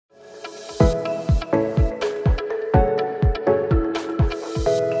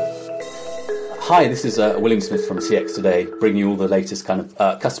Hi, this is William Smith from CX Today, bringing you all the latest kind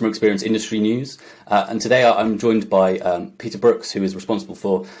of customer experience industry news. And today I'm joined by Peter Brooks, who is responsible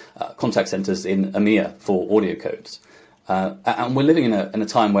for contact centres in EMEA for audio codes. And we're living in a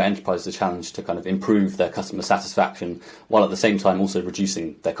time where enterprises are challenged to kind of improve their customer satisfaction while at the same time also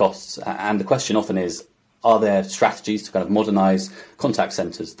reducing their costs. And the question often is, are there strategies to kind of modernise contact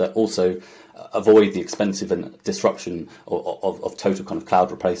centres that also avoid the expensive and disruption of total kind of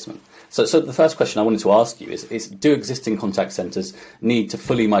cloud replacement? So the first question I wanted to ask you is do existing contact centres need to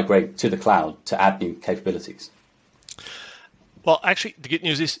fully migrate to the cloud to add new capabilities? Well, actually, the good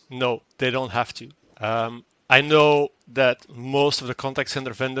news is no, they don't have to. I know that most of the contact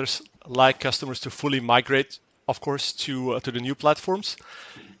center vendors like customers to fully migrate, of course, to the new platforms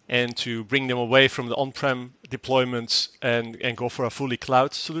and to bring them away from the on-prem deployments and go for a fully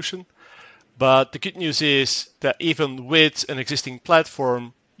cloud solution. But the good news is that even with an existing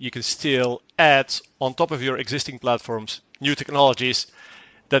platform, you can still add on top of your existing platforms new technologies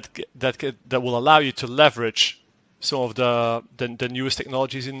that will allow you to leverage some of the newest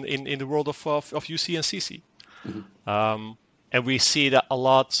technologies in the world of UC and CC. Mm-hmm. And we see that a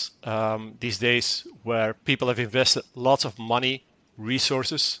lot these days, where people have invested lots of money,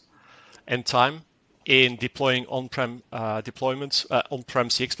 resources, and time in deploying on-prem deployments, on-prem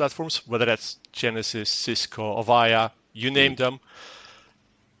CX platforms, whether that's Genesys, Cisco, Avaya, you name them,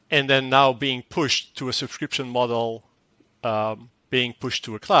 and then now being pushed to a subscription model, being pushed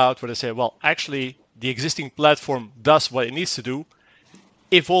to a cloud, where they say, well, actually, the existing platform does what it needs to do.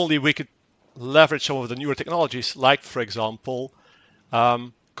 If only we could leverage some of the newer technologies, like, for example,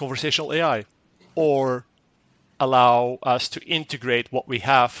 conversational AI, or allow us to integrate what we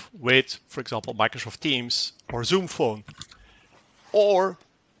have with, for example, Microsoft Teams or Zoom Phone, or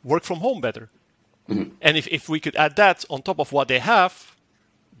work from home better. Mm-hmm. And if we could add that on top of what they have,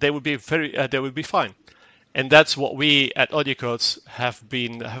 they would be fine. And that's what we at AudioCodes have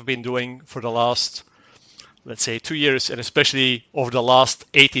been doing for the last, let's say, 2 years, and especially over the last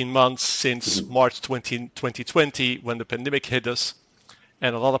 18 months since March 2020, when the pandemic hit us,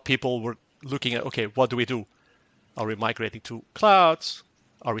 and a lot of people were looking at, okay, what do we do? Are we migrating to clouds?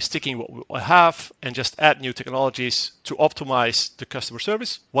 Are we sticking what we have and just add new technologies to optimize the customer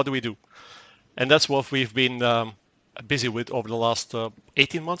service? What do we do? And that's what we've been busy with over the last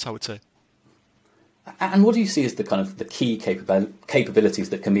 18 months, I would say. And what do you see as the kind of the key capabilities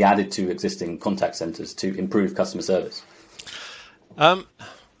that can be added to existing contact centers to improve customer service?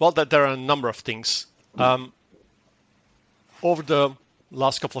 Well, there are a number of things. Over the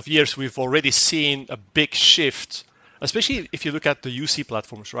last couple of years, we've already seen a big shift, especially if you look at the UC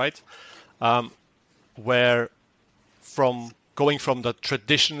platforms, right? Where going from the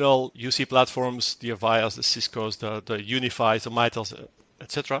traditional UC platforms, the Avayas, the Ciscos, the Unifys, the Mitels,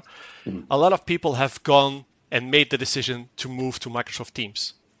 etc., a lot of people have gone and made the decision to move to Microsoft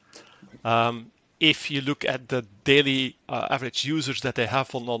Teams. If you look at the daily average users that they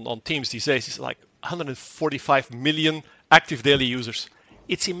have on Teams these days, it's like 145 million active daily users.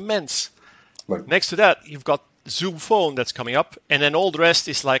 It's immense. Right. Next to that, you've got Zoom Phone that's coming up, and then all the rest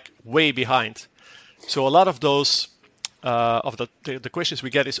is like way behind. So a lot of those of the questions we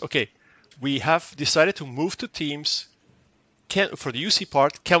get is, okay, we have decided to move to Teams. For the UC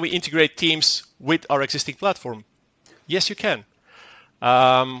part, can we integrate Teams with our existing platform? Yes, you can.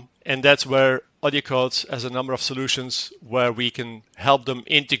 And that's where AudioCodes has a number of solutions where we can help them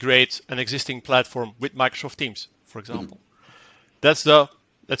integrate an existing platform with Microsoft Teams, for example. That's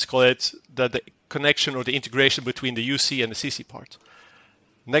let's call it the connection or the integration between the UC and the CC part.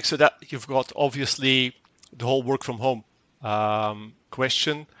 Next to that, you've got obviously the whole work from home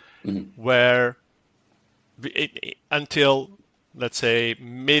question, where until, let's say,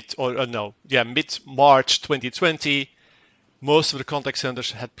 mid-March 2020, most of the contact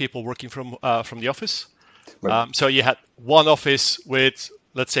centers had people working from the office. Right. So you had one office with,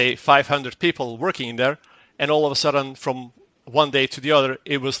 let's say, 500 people working in there, and all of a sudden, from one day to the other,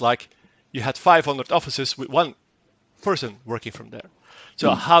 it was like you had 500 offices with one person working from there. So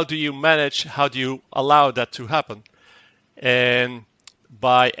how do you manage, how do you allow that to happen? And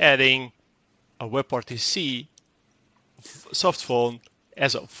by adding a WebRTC soft phone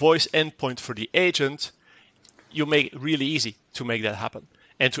as a voice endpoint for the agent, you make it really easy to make that happen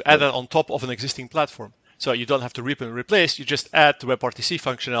and to add that on top of an existing platform. So you don't have to rip and replace, you just add the WebRTC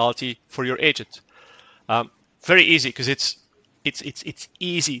functionality for your agent. Very easy, because it's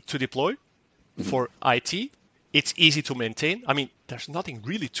easy to deploy for IT. It's easy to maintain. I mean, there's nothing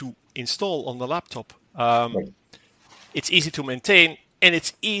really to install on the laptop. It's easy to maintain, and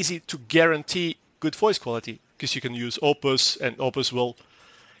it's easy to guarantee good voice quality, because you can use Opus, and Opus will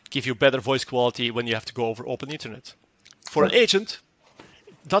give you better voice quality when you have to go over open internet. For an agent,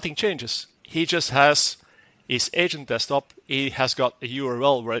 nothing changes. He just has his agent desktop. He has got a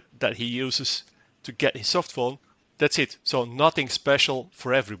URL that he uses to get his soft phone. That's it. So nothing special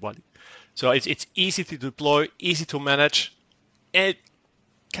for everybody. So it's easy to deploy, easy to manage, and it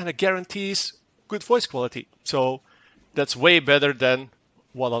kind of guarantees good voice quality. So that's way better than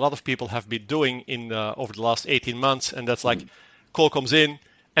what a lot of people have been doing in over the last 18 months. And that's like call comes in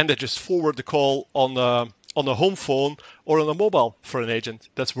and they just forward the call on a home phone or on a mobile for an agent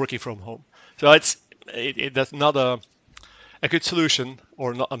that's working from home. So that's not a good solution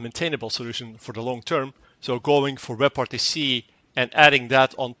or not a maintainable solution for the long term. So going for WebRTC and adding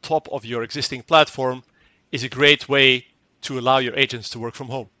that on top of your existing platform is a great way to allow your agents to work from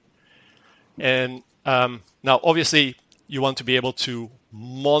home. And now, obviously, you want to be able to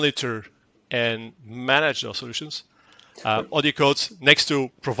monitor and manage those solutions. AudioCodes, next to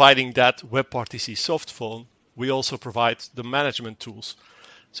providing that WebRTC soft phone, we also provide the management tools.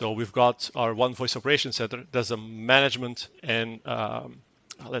 So we've got our One Voice Operations Center. There's a management and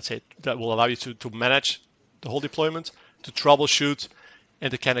let's say that will allow you to manage the whole deployment, to troubleshoot,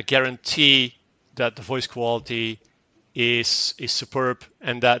 and to kind of guarantee that the voice quality is superb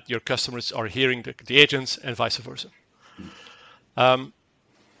and that your customers are hearing the agents and vice versa. That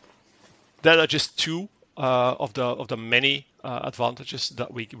are just two of the many advantages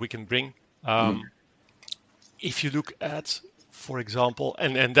that we can bring. If you look at, for example,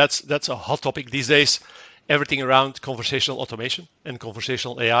 and that's a hot topic these days, everything around conversational automation and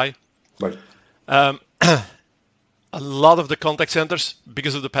conversational AI. Right. A lot of the contact centers,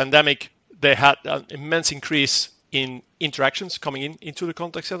 because of the pandemic, they had an immense increase in interactions coming into the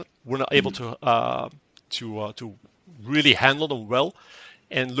contact center. We're not able to really handle them well,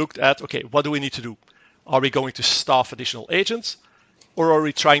 and looked at, okay, what do we need to do? Are we going to staff additional agents, or are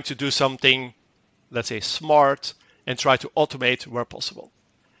we trying to do something, let's say, smart and try to automate where possible?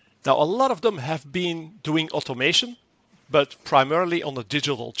 Now, a lot of them have been doing automation, but primarily on the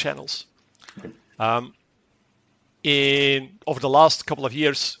digital channels. Over the last couple of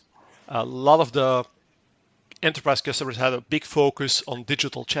years, a lot of the enterprise customers had a big focus on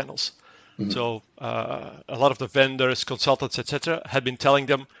digital channels. So a lot of the vendors, consultants, etc., had been telling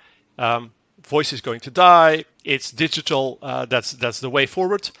them voice is going to die. It's digital. That's the way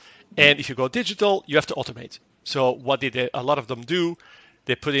forward. And if you go digital, you have to automate. So what did a lot of them do?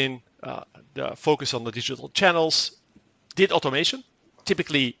 They put in the focus on the digital channels, did automation,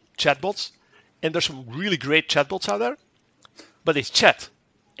 typically chatbots. And there's some really great chatbots out there, but it's chat.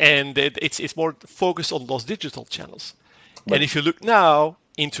 And it's more focused on those digital channels. Right. And if you look now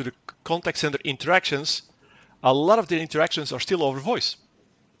into the contact center interactions, a lot of the interactions are still over voice.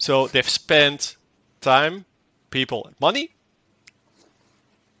 So they've spent time, people, and money,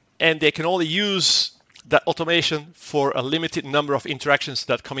 and they can only use that automation for a limited number of interactions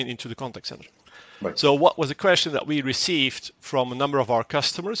that come into the contact center. Right. So what was a question that we received from a number of our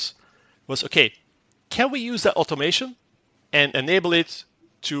customers was, okay, can we use that automation and enable it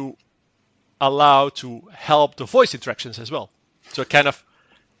to allow to help the voice interactions as well? So kind of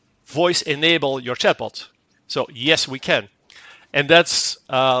voice enable your chatbot. So yes, we can. And that's,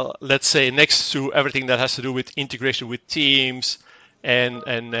 let's say, next to everything that has to do with integration with Teams and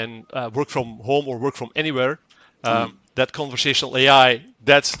work from home or work from anywhere, that conversational AI,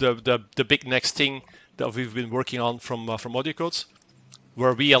 that's the big next thing that we've been working on from AudioCodes,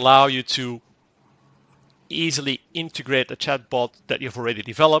 where we allow you to easily integrate a chatbot that you've already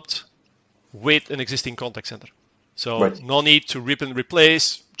developed with an existing contact center. So right. No need to rip and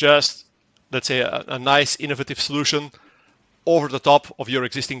replace, just, let's say, a nice innovative solution over the top of your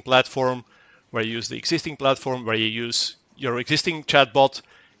existing platform, where you use the existing platform, where you use your existing chatbot,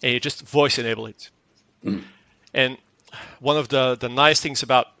 and you just voice enable it. And one of the nice things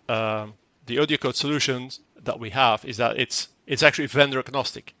about the AudioCode solutions that we have is that it's actually vendor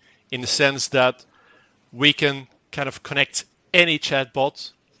agnostic, in the sense that we can kind of connect any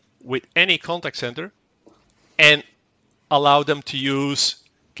chatbot with any contact center and allow them to use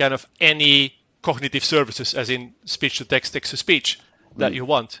kind of any cognitive services, as in speech to text, text to speech, that you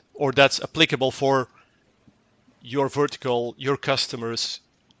want, or that's applicable for your vertical, your customers,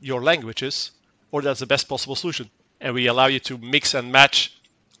 your languages, or that's the best possible solution. And we allow you to mix and match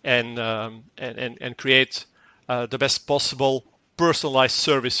and create the best possible personalized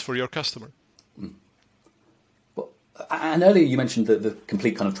service for your customer. And earlier you mentioned the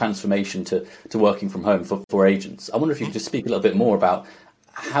complete kind of transformation to working from home for agents. I wonder if you could just speak a little bit more about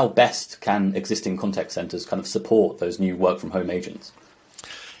how best can existing contact centers kind of support those new work from home agents?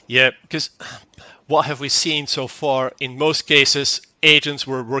 Yeah, because what have we seen so far? In most cases, agents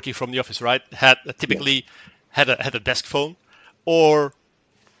were working from the office, right? Had typically had a desk phone, or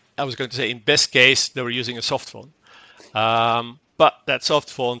I was going to say, in best case, they were using a soft phone. But that soft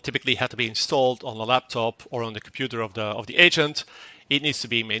phone typically had to be installed on a laptop or on the computer of the agent. It needs to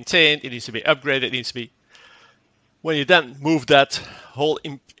be maintained. It needs to be upgraded. It needs to be. When you then move that whole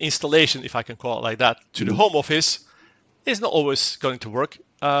installation, if I can call it like that, to the home office, it's not always going to work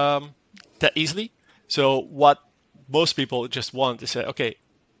that easily. So what most people just want is say, okay,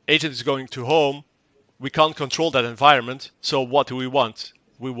 agent is going to home. We can't control that environment. So what do we want?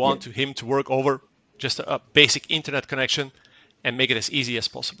 We want him to work over just a basic internet connection and make it as easy as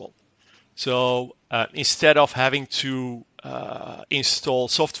possible. So instead of having to install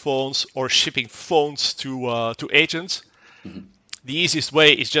soft phones or shipping phones to agents, the easiest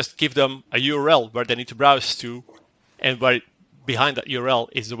way is just give them a URL where they need to browse to, and where behind that URL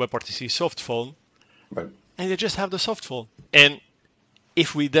is the WebRTC soft phone, right. And they just have the soft phone. And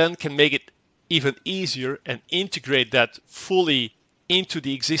if we then can make it even easier and integrate that fully into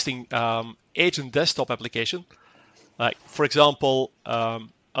the existing agent desktop application, like for example,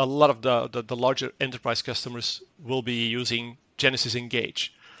 a lot of the larger enterprise customers will be using Genesys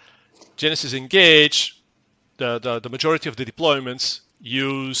Engage. Genesys Engage, the majority of the deployments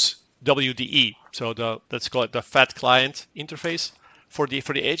use WDE, so let's call it the fat client interface for the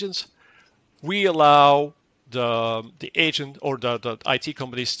agents. We allow the agent or the IT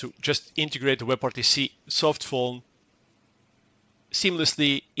companies to just integrate the WebRTC soft phone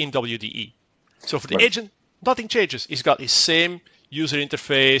seamlessly in WDE. So for the agent, nothing changes. He's got his same user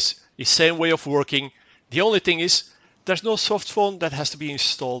interface, his same way of working. The only thing is there's no soft phone that has to be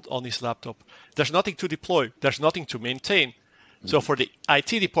installed on his laptop. There's nothing to deploy. There's nothing to maintain. So for the IT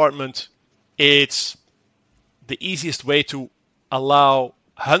department, it's the easiest way to allow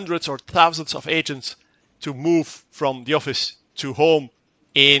hundreds or thousands of agents to move from the office to home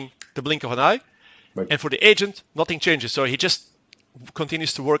in the blink of an eye. Right. And for the agent, nothing changes. So he just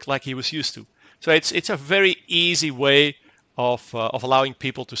continues to work like he was used to. So it's a very easy way of allowing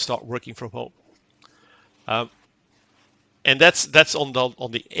people to start working from home. And that's on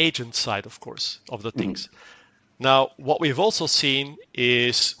the agent side, of course, of the things. Now, what we've also seen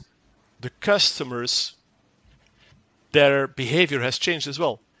is the customers, their behavior has changed as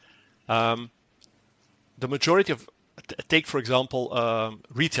well. The majority of, take for example,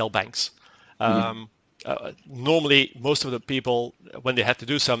 retail banks. Normally, most of the people, when they had to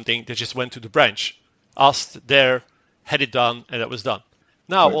do something, they just went to the branch, asked there, had it done, and that was done.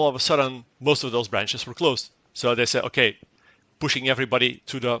 Now, all of a sudden, most of those branches were closed. So they said, okay, pushing everybody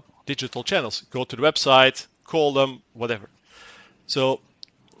to the digital channels. Go to the website, call them, whatever. So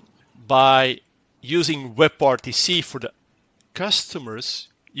by using WebRTC for the customers,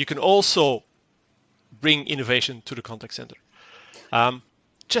 you can also bring innovation to the contact center.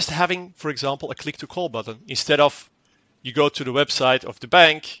 Just having, for example, a click-to-call button. Instead of you go to the website of the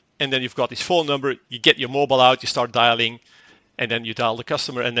bank, and then you've got his phone number, you get your mobile out, you start dialing, and then you dial the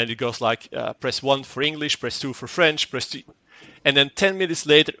customer, and then it goes like, press 1 for English, press 2 for French, press 3. And then 10 minutes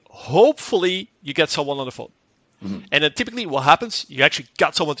later, hopefully, you get someone on the phone. And then typically what happens, you actually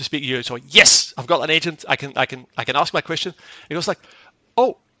got someone to speak to you. So, yes, I've got an agent. I can ask my question. It goes like,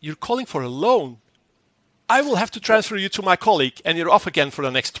 oh, you're calling for a loan. I will have to transfer you to my colleague, and you're off again for the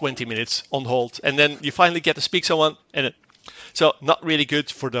next 20 minutes on hold. And then you finally get to speak to someone. So not really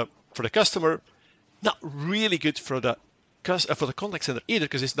good for the customer, not really good for the contact center either,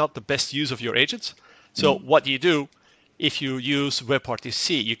 because it's not the best use of your agents. So what do you do? If you use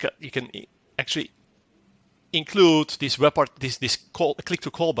WebRTC, you can actually include this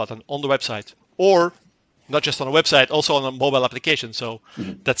click-to-call button on the website, or not just on a website, also on a mobile application. So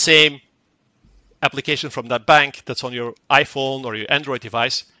that same application from that bank that's on your iPhone or your Android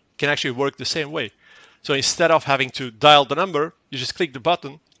device can actually work the same way. So instead of having to dial the number, you just click the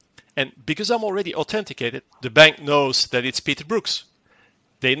button. And because I'm already authenticated, the bank knows that it's Peter Brooks.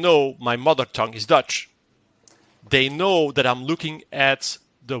 They know my mother tongue is Dutch. They know that I'm looking at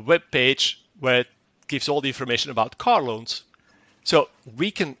the web page where it gives all the information about car loans. So we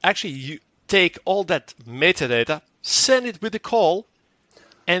can actually take all that metadata, send it with the call,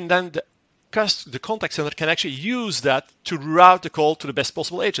 and then the contact center can actually use that to route the call to the best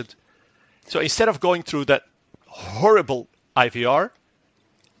possible agent. So instead of going through that horrible IVR,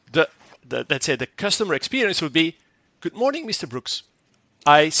 let's say the customer experience would be, good morning, Mr. Brooks.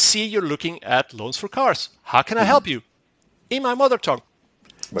 I see you're looking at loans for cars. How can I help you? In my mother tongue.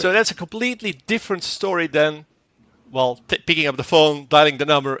 Right. So that's a completely different story than, picking up the phone, dialing the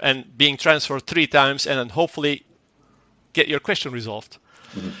number, and being transferred 3 times, and then hopefully get your question resolved.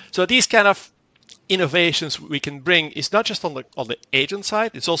 So these kind of innovations we can bring is not just on the agent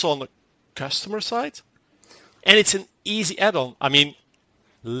side, it's also on the customer side. And it's an easy add-on. I mean,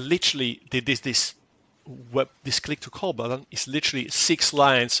 literally, this click to call button is literally 6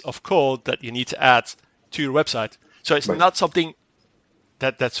 lines of code that you need to add to your website. So it's not something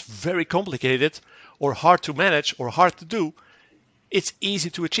that's very complicated or hard to manage or hard to do. It's easy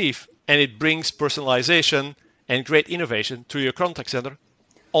to achieve, and it brings personalization and great innovation to your contact center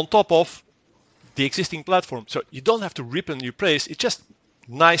on top of the existing platform. So you don't have to rip a new place. It's just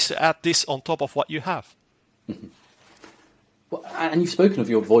nice to add this on top of what you have. Mm-hmm. Well, and you've spoken of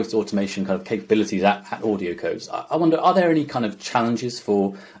your voice automation kind of capabilities at AudioCodes. I wonder, are there any kind of challenges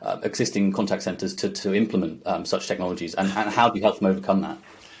for existing contact centers to implement such technologies, and how do you help them overcome that?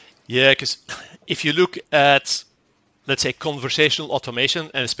 Yeah, because if you look at, let's say, conversational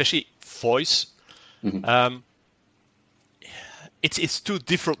automation, and especially voice, mm-hmm. It's 2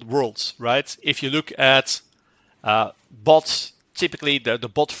 different worlds, right? If you look at bots, typically the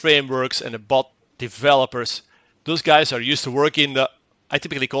bot frameworks and the bot developers, those guys are used to work in I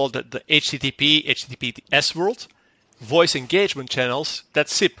typically call it the HTTP, HTTPS world. Voice engagement channels,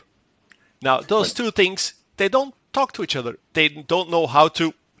 that's SIP. Now, those 2 things, they don't talk to each other. They don't know how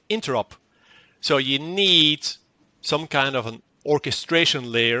to interrupt. So you need some kind of an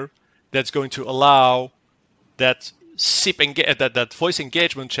orchestration layer that's going to allow that SIP that voice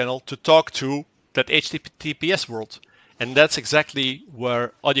engagement channel to talk to that HTTPS world. And that's exactly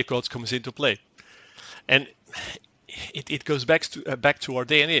where AudioCodes comes into play. And it goes back to our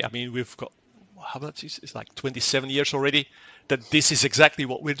DNA. I mean, we've got, how much is it's like 27 years already that this is exactly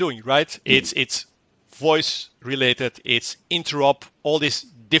what we're doing, right? Mm-hmm. It's voice related, it's interrupt, all these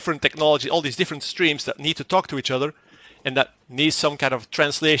different technology, all these different streams that need to talk to each other and that needs some kind of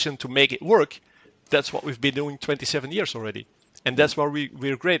translation to make it work. That's what we've been doing 27 years already. And that's what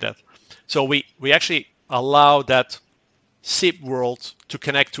we're great at. So we actually allow that SIP world to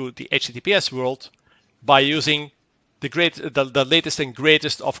connect to the HTTPS world by using the latest and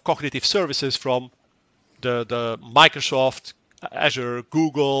greatest of cognitive services from the Microsoft, Azure,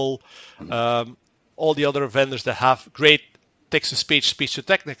 Google, all the other vendors that have great text-to-speech,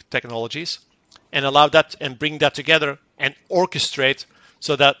 speech-to-text technologies, and allow that and bring that together and orchestrate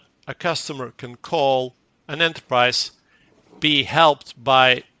so that a customer can call an enterprise, be helped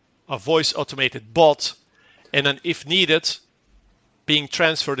by a voice-automated bot, and then, if needed, being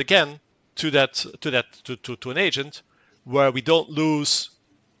transferred again to an agent, where we don't lose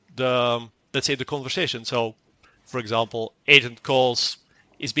let's say the conversation. So, for example, agent calls,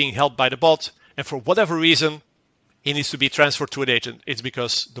 is being helped by the bot, and for whatever reason, he needs to be transferred to an agent. It's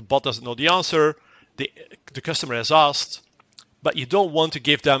because the bot doesn't know the answer, the customer has asked, but you don't want to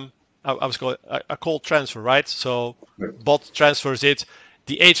give them a call transfer, right? So, bot transfers it.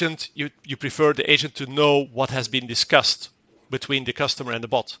 The agent, you prefer the agent to know what has been discussed between the customer and the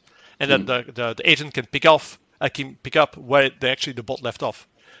bot, and then the agent can pick up where the bot left off.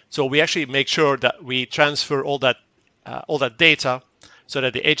 So we actually make sure that we transfer all that data so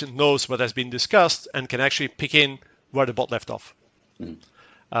that the agent knows what has been discussed and can actually pick in where the bot left off. And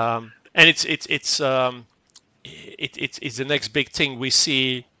it's the next big thing we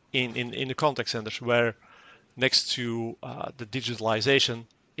see in the contact centers, where next to the digitalization,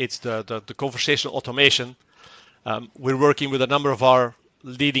 it's the conversational automation. We're working with a number of our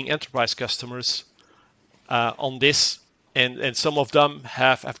leading enterprise customers on this, and some of them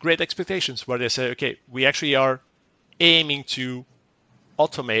have great expectations, where they say, okay, we actually are aiming to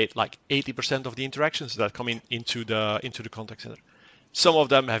automate like 80% of the interactions that come into the contact center. Some of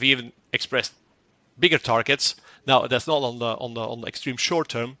them have even expressed bigger targets. Now, that's not on the extreme short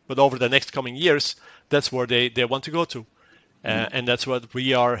term, but over the next coming years, that's where they want to go to, and that's what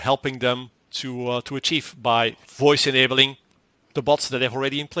we are helping them to achieve by voice enabling the bots that they have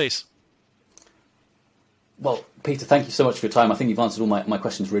already in place. Well, Peter, thank you so much for your time. I think you've answered all my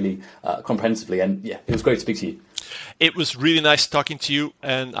questions really comprehensively, and yeah, it was great to speak to you. It was really nice talking to you,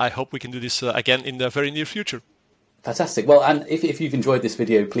 and I hope we can do this again in the very near future. Fantastic. Well, and if you've enjoyed this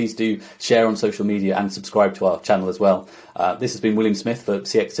video, please do share on social media and subscribe to our channel as well. This has been William Smith for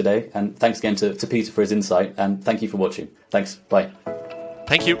CX Today, and thanks again to Peter for his insight, and thank you for watching. Thanks. Bye.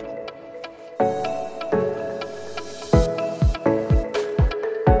 Thank you.